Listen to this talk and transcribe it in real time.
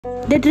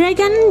The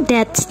dragon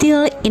that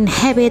still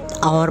inhabits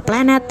our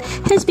planet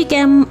has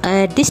become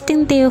a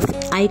distinctive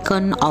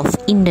icon of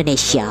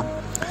Indonesia.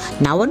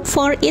 Known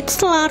for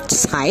its large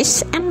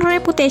size and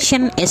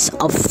reputation as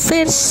a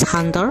fierce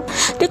hunter,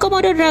 the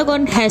Komodo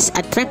dragon has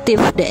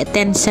attracted the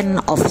attention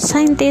of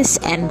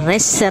scientists and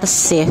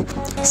researchers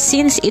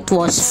since it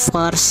was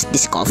first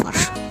discovered.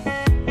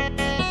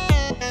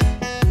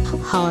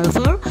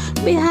 However,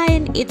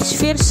 behind its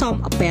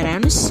fearsome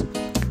appearance,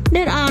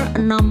 there are a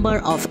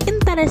number of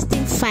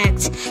interesting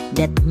facts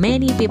that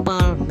many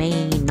people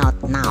may not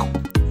know.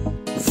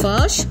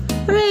 First,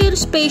 rare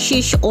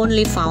species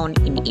only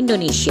found in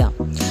Indonesia.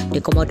 The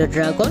Komodo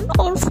dragon,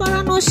 or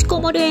Varanus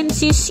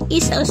komodoensis,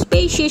 is a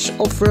species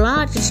of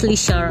large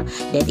lizard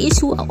that is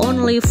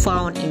only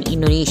found in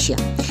Indonesia,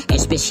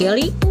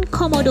 especially in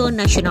Komodo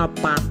National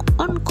Park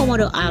on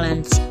Komodo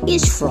Islands,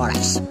 East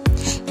Flores.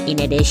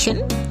 In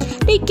addition,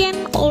 they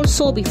can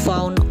also be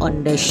found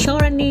on the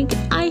surrounding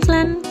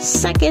islands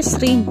such as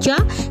Rinca,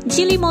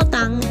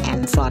 Jilimotang,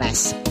 and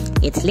Flores.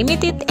 Its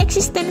limited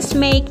existence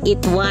makes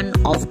it one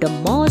of the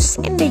most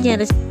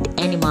endangered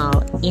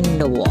animals in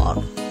the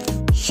world.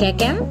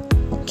 Second,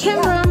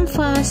 can run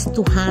fast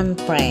to hunt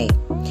prey.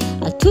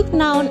 A took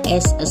known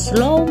as a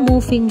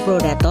slow-moving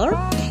predator,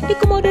 the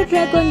Komodo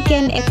dragon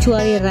can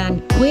actually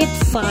run quite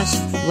fast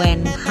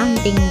when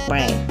hunting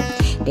prey.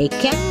 They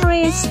can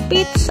reach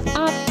speeds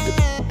up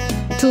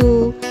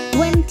to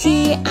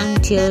 20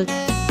 until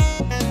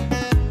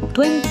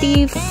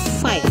 25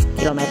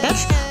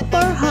 kilometers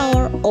per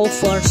hour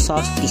over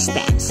short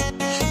distance.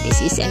 This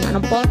is an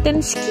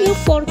important skill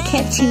for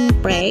catching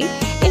prey,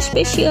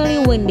 especially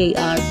when they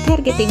are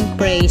targeting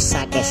prey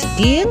such as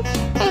deer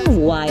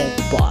and wild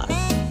boar.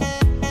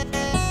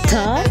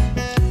 Third,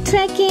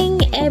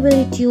 tracking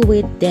ability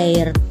with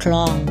their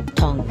long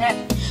tongue.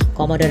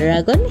 Komodo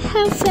dragon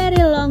have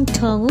very long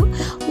tongue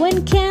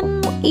when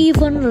can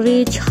even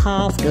reach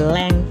half the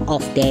length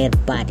of their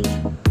body.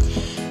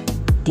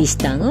 These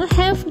tongue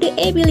have the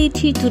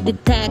ability to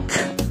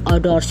detect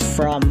odors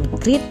from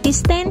great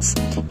distance,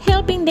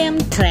 helping them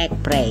track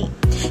prey.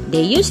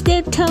 They use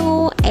their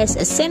tongue as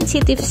a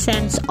sensitive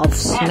sense of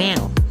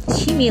smell,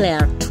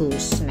 similar to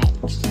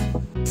snakes.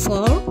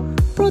 4.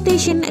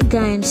 Protection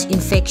against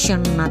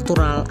infection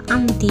natural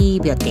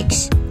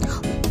antibiotics.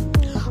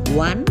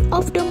 One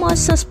of the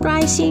most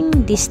surprising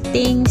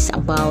things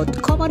about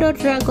Komodo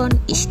dragon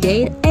is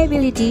their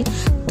ability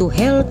to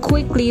heal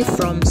quickly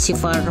from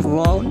severe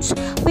wounds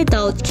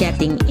without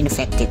getting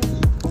infected.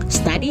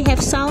 Studies have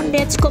shown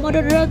that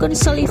Komodo dragon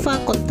saliva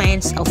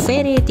contains a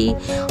variety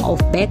of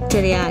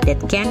bacteria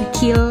that can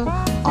kill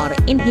or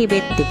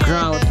inhibit the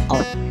growth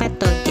of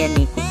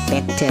pathogenic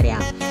bacteria,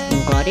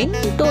 including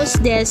those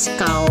that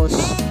cause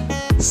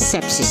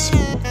sepsis.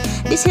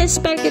 This has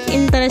sparked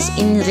interest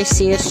in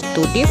research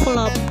to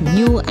develop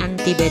new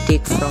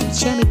antibiotics from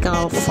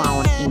chemicals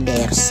found in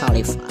their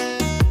saliva.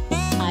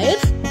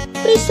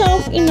 5.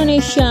 Preserve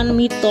Indonesian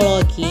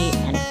mythology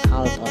and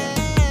culture.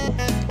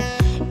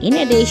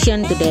 In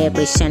addition to their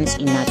presence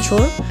in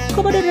nature,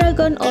 Komodo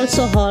dragon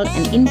also hold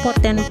an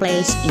important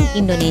place in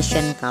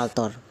Indonesian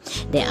culture.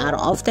 They are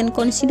often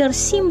considered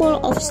symbol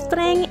of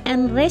strength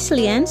and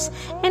resilience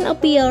and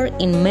appear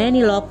in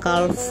many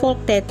local folk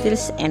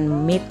tales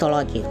and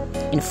mythology.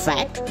 In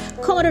fact,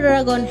 Komodo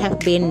dragon have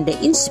been the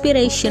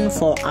inspiration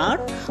for art,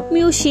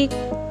 music,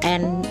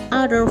 and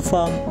other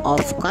forms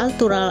of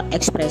cultural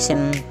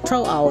expression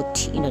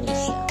throughout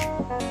Indonesia.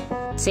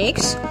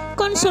 6.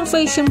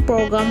 Conservation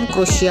program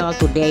crucial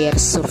to their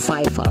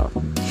survival.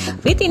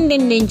 Within the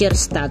endangered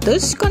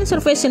status,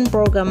 conservation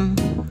program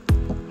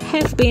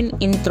have been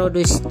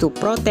introduced to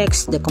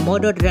protect the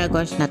Komodo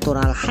dragon's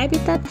natural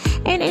habitat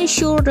and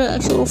ensure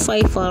the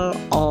survival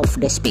of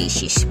the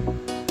species.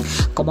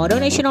 Komodo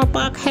National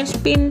Park has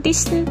been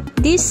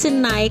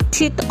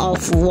designated of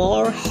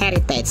World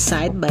Heritage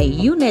Site by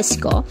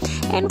UNESCO,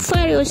 and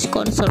various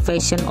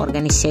conservation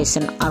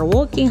organizations are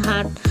working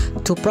hard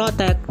to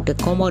protect the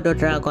Komodo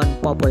dragon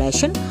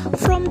population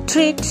from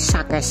threats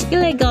such as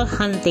illegal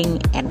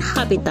hunting and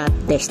habitat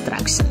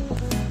destruction.